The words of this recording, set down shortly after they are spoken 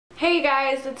Hey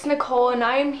guys, it's Nicole and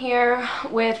I'm here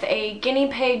with a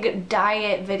guinea pig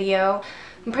diet video.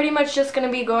 I'm pretty much just going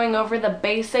to be going over the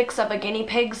basics of a guinea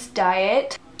pig's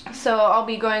diet. So I'll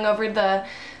be going over the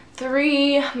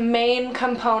three main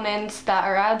components that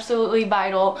are absolutely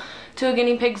vital to a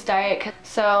guinea pig's diet.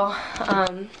 So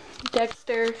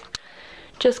Dexter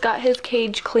just got his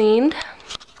cage cleaned.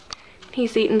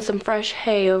 He's eating some fresh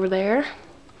hay over there.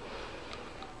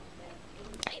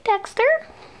 Hey Dexter.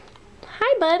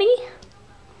 Hi, buddy.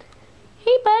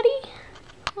 Hey, buddy.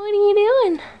 What are you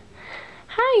doing?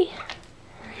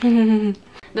 Hi.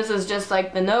 This is just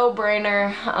like the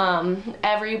no-brainer.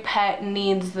 Every pet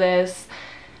needs this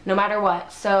no matter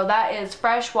what. So that is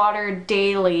fresh water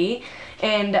daily.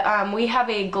 And we have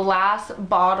a glass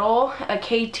bottle, a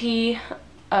KD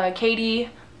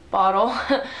bottle.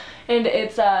 And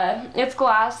it's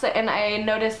glass, and I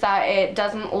noticed that it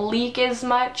doesn't leak as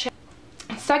much.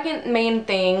 Second main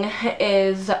thing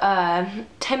is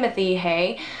Timothy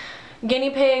hay. Guinea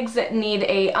pigs need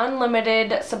a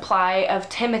unlimited supply of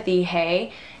Timothy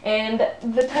hay, and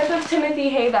the type of Timothy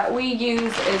hay that we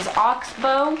use is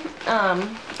oxbow.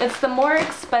 It's the more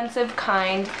expensive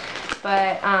kind,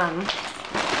 but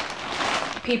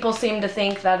people seem to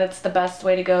think that it's the best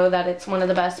way to go, that it's one of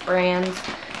the best brands,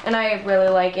 and I really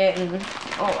like it and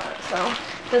all that.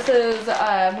 So this is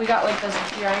we got like this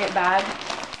giant bag,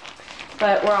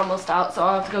 but we're almost out, so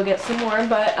I'll have to go get some more.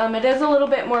 But it is a little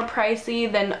bit more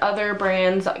pricey than other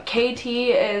brands. KT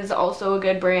is also a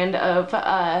good brand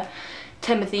of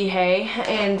Timothy hay,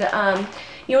 and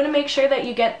you want to make sure that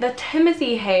you get the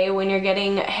Timothy hay when you're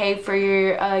getting hay for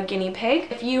your guinea pig.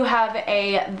 If you have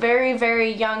a very,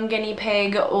 very young guinea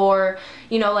pig, or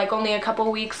you know, like only a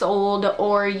couple weeks old,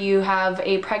 or you have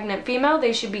a pregnant female,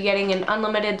 they should be getting an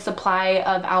unlimited supply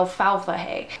of alfalfa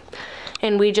hay.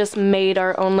 And we just made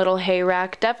our own little hay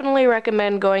rack. Definitely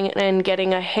recommend going and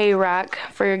getting a hay rack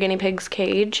for your guinea pig's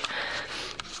cage.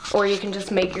 Or you can just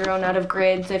make your own out of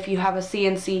grids if you have a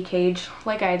CNC cage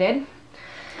like I did.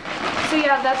 So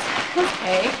yeah, that's his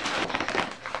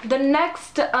hay. The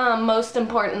next most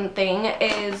important thing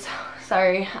is,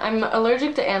 sorry, I'm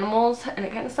allergic to animals, and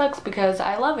it kind of sucks because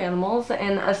I love animals,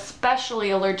 and especially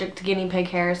allergic to guinea pig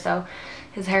hair, so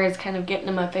his hair is kind of getting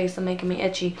in my face and making me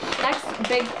itchy. Next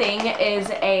big thing is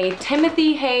a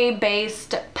Timothy hay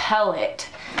based pellet.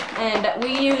 And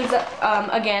we use,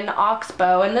 again,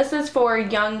 oxbow. And this is for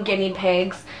young guinea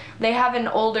pigs. They have an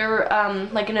older,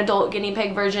 like an adult guinea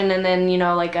pig version, and then, you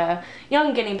know, like a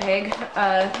young guinea pig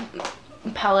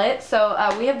pellet. So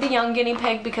we have the young guinea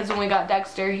pig because when we got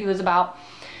Dexter, he was about,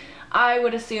 I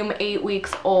would assume, 8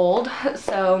 weeks old.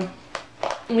 So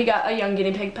we got a young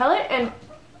guinea pig pellet, and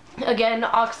again,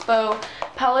 oxbow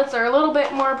pellets are a little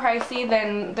bit more pricey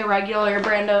than the regular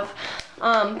brand of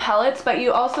pellets, but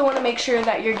you also want to make sure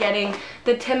that you're getting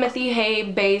the Timothy hay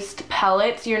based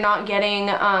pellets. You're not getting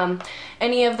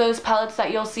any of those pellets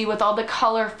that you'll see with all the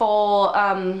colorful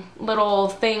little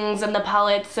things in the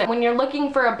pellets. When you're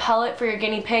looking for a pellet for your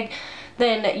guinea pig,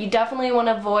 then you definitely want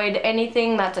to avoid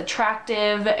anything that's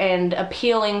attractive and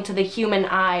appealing to the human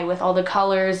eye with all the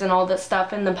colors and all the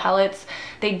stuff in the pellets.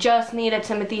 They just need a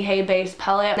Timothy hay based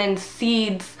pellet. And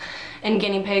seeds in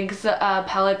guinea pigs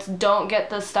pellets, don't get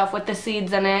the stuff with the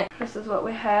seeds in it. This is what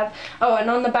we have. Oh, and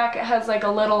on the back it has like a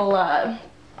little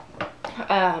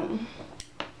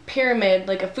pyramid,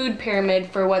 like a food pyramid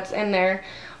for what's in there.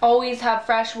 Always have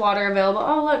fresh water available.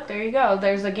 Oh look, there you go.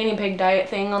 There's a guinea pig diet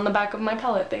thing on the back of my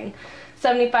pellet thing.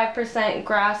 75%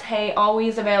 grass hay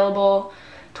always available.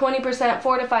 20%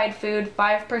 fortified food,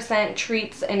 5%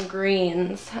 treats and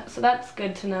greens. So that's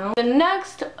good to know. The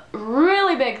next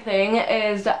really big thing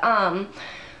is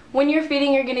when you're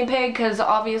feeding your guinea pig, because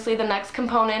obviously the next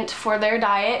component for their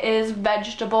diet is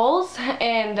vegetables.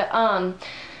 And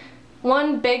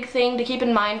one big thing to keep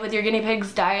in mind with your guinea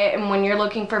pig's diet and when you're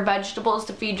looking for vegetables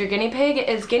to feed your guinea pig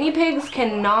is guinea pigs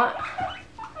cannot...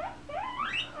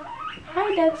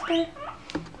 Hi Dexter.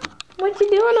 What you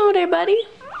doing over there, buddy?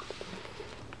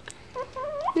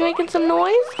 You making some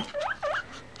noise?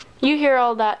 You hear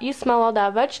all that, you smell all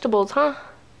that vegetables, huh?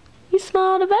 You smell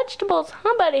all the vegetables,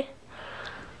 huh, buddy?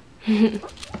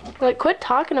 Like, quit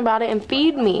talking about it and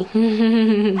feed me.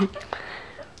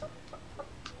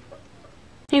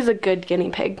 He's a good guinea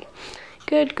pig.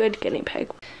 Good guinea pig.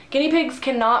 Guinea pigs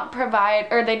cannot provide,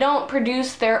 or they don't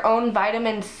produce their own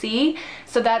vitamin C,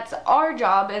 so that's our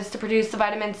job, is to produce the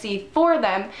vitamin C for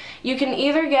them. You can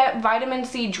either get vitamin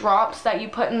C drops that you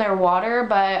put in their water,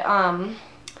 but I'm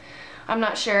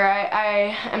not sure.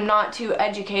 I am not too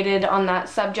educated on that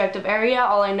subject of area.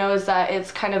 All I know is that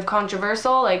it's kind of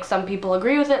controversial. Like, some people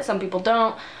agree with it, some people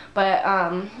don't. but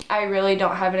I really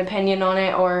don't have an opinion on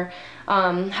it or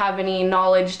have any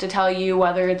knowledge to tell you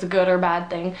whether it's a good or bad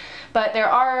thing. But there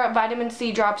are vitamin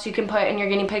C drops you can put in your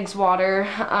guinea pig's water.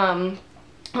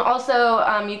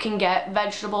 Also, you can get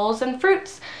vegetables and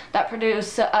fruits that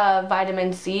produce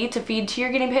vitamin C to feed to your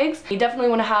guinea pigs. You definitely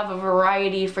want to have a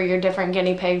variety for your different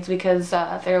guinea pigs because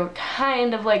they're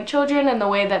kind of like children in the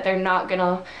way that they're not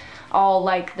gonna all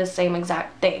like the same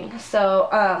exact thing.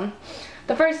 So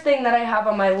the first thing that I have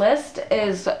on my list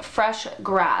is fresh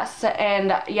grass,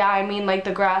 and yeah, I mean like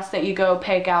the grass that you go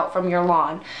pick out from your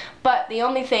lawn. But the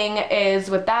only thing is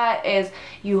with that is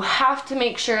you have to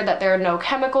make sure that there are no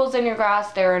chemicals in your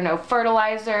grass, there are no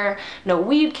fertilizer, no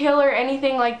weed killer,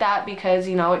 anything like that, because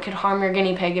you know it could harm your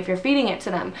guinea pig if you're feeding it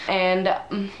to them. And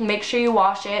make sure you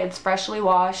wash it, it's freshly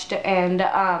washed,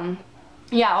 and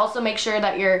yeah, also make sure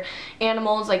that your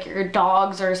animals, like your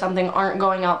dogs or something, aren't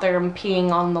going out there and peeing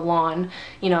on the lawn,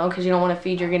 you know, because you don't want to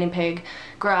feed your guinea pig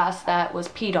grass that was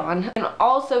peed on. And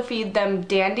also feed them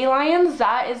dandelions.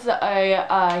 That is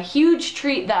a huge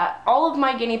treat that all of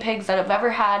my guinea pigs that I've ever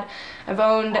had, I've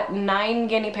owned 9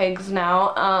 guinea pigs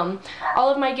now, all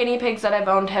of my guinea pigs that I've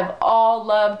owned have all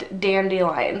loved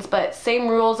dandelions, but same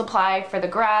rules apply for the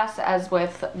grass as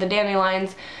with the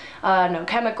dandelions. No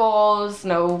chemicals,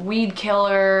 no weed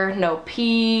killer, no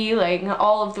pee, like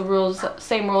all of the rules,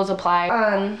 same rules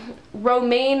apply.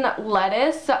 Romaine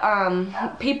lettuce,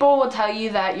 people will tell you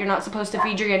that you're not supposed to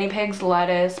feed your guinea pigs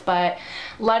lettuce, but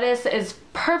lettuce is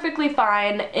perfectly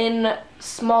fine in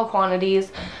small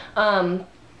quantities.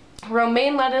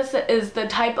 Romaine lettuce is the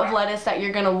type of lettuce that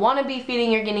you're going to want to be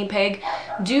feeding your guinea pig.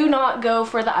 Do not go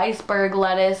for the iceberg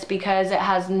lettuce because it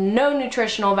has no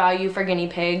nutritional value for guinea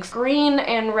pigs. Green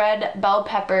and red bell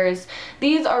peppers,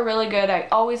 these are really good. I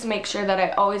always make sure that I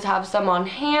always have some on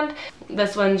hand.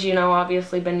 This one's, you know,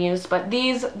 obviously been used, but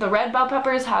these, the red bell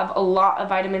peppers, have a lot of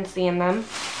vitamin C in them.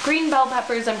 Green bell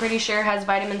peppers, I'm pretty sure, has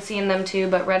vitamin C in them too,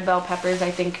 but red bell peppers,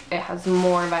 I think it has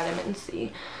more vitamin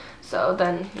C. So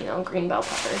then, you know, green bell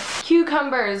peppers.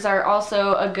 Cucumbers are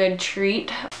also a good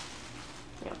treat.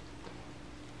 Yep.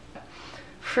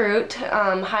 Fruit,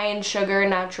 high in sugar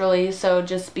naturally, so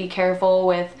just be careful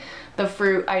with the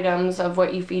fruit items of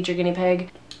what you feed your guinea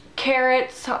pig.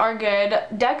 Carrots are good.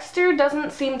 Dexter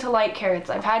doesn't seem to like carrots.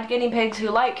 I've had guinea pigs who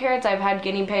like carrots. I've had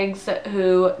guinea pigs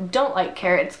who don't like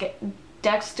carrots.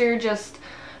 Dexter just,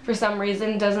 for some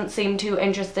reason, doesn't seem too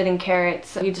interested in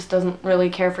carrots. He just doesn't really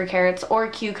care for carrots or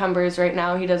cucumbers right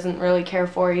now. He doesn't really care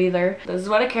for either. This is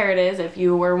what a carrot is, if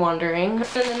you were wondering. And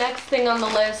the next thing on the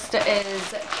list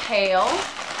is kale.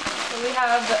 So we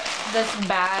have this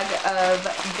bag of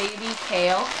baby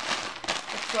kale.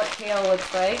 That's what kale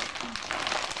looks like.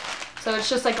 So it's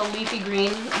just like a leafy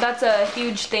green. That's a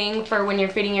huge thing for when you're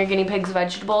feeding your guinea pigs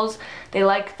vegetables. They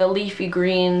like the leafy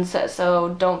greens,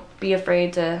 so don't be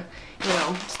afraid to, you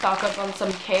know, stock up on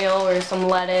some kale or some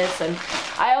lettuce. And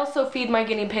I also feed my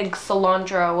guinea pigs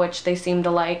cilantro, which they seem to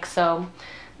like, so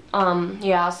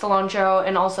yeah, cilantro,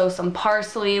 and also some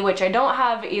parsley, which I don't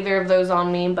have either of those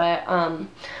on me, but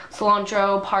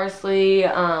cilantro, parsley,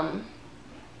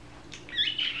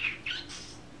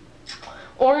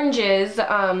 oranges,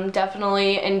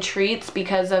 definitely in treats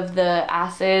because of the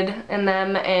acid in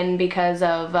them and because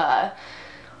of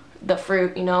the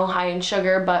fruit, you know, high in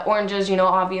sugar. But oranges, you know,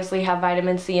 obviously have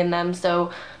vitamin C in them,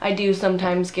 so I do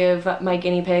sometimes give my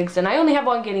guinea pigs, and I only have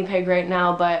one guinea pig right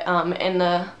now, but in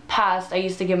the past I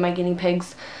used to give my guinea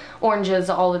pigs oranges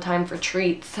all the time for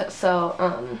treats.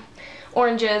 So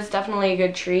oranges, definitely a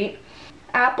good treat.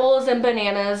 Apples and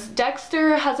bananas.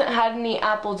 Dexter hasn't had any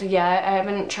apples yet. I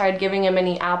haven't tried giving him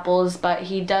any apples, but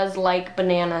he does like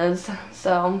bananas,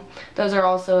 so those are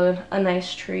also a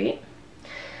nice treat.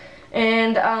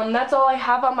 And that's all I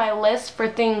have on my list for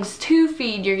things to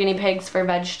feed your guinea pigs for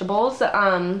vegetables.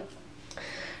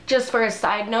 Just for a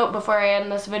side note before I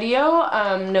end this video,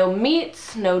 no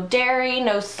meats, no dairy,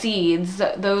 no seeds.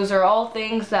 Those are all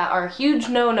things that are huge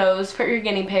no-nos for your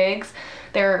guinea pigs.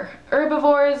 They're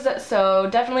herbivores, so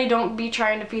definitely don't be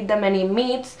trying to feed them any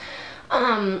meats.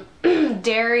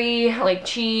 Dairy, like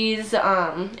cheese,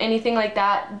 anything like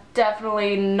that,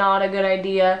 definitely not a good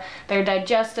idea. Their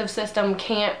digestive system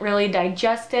can't really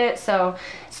digest it, so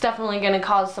it's definitely going to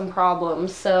cause some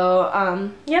problems.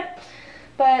 So, yep.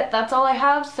 But that's all I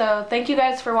have, so thank you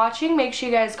guys for watching. Make sure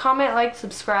you guys comment, like,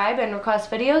 subscribe, and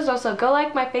request videos. Also, go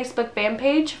like my Facebook fan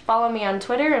page, follow me on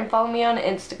Twitter, and follow me on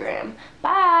Instagram.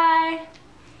 Bye!